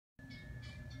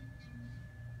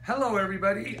Hello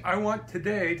everybody, I want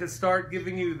today to start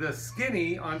giving you the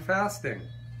skinny on fasting.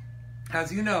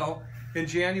 As you know, in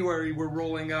January we're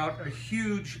rolling out a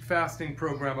huge fasting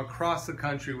program across the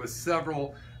country with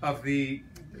several of the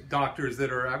doctors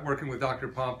that are working with Dr.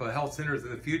 Pompa, Health Centers of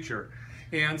the Future.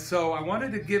 And so I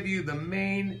wanted to give you the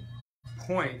main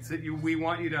points that we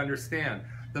want you to understand.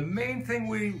 The main thing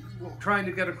we're trying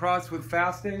to get across with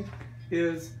fasting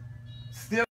is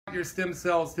your stem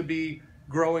cells to be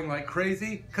growing like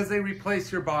crazy because they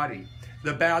replace your body,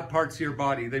 the bad parts of your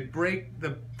body. They break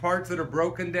the parts that are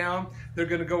broken down. They're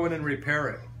going to go in and repair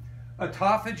it.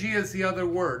 Autophagy is the other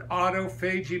word.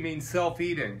 Autophagy means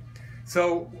self-eating.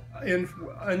 So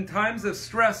in times of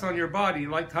stress on your body,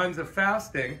 like times of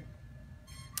fasting,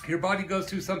 your body goes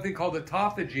through something called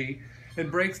autophagy and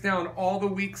breaks down all the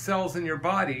weak cells in your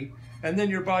body, and then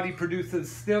your body produces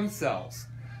stem cells.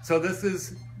 So this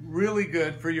is really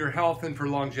good for your health and for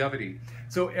longevity.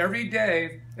 So every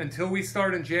day until we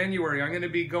start in January, I'm going to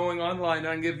be going online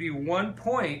and give you 1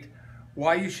 point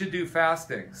why you should do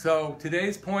fasting. So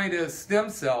today's point is stem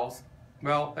cells.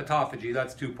 Well, autophagy,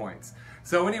 that's 2 points.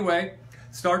 So anyway,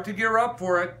 start to gear up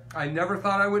for it. I never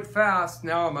thought I would fast.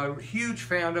 Now I'm a huge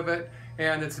fan of it,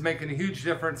 and it's making a huge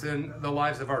difference in the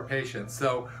lives of our patients.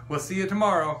 So we'll see you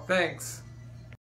tomorrow. Thanks.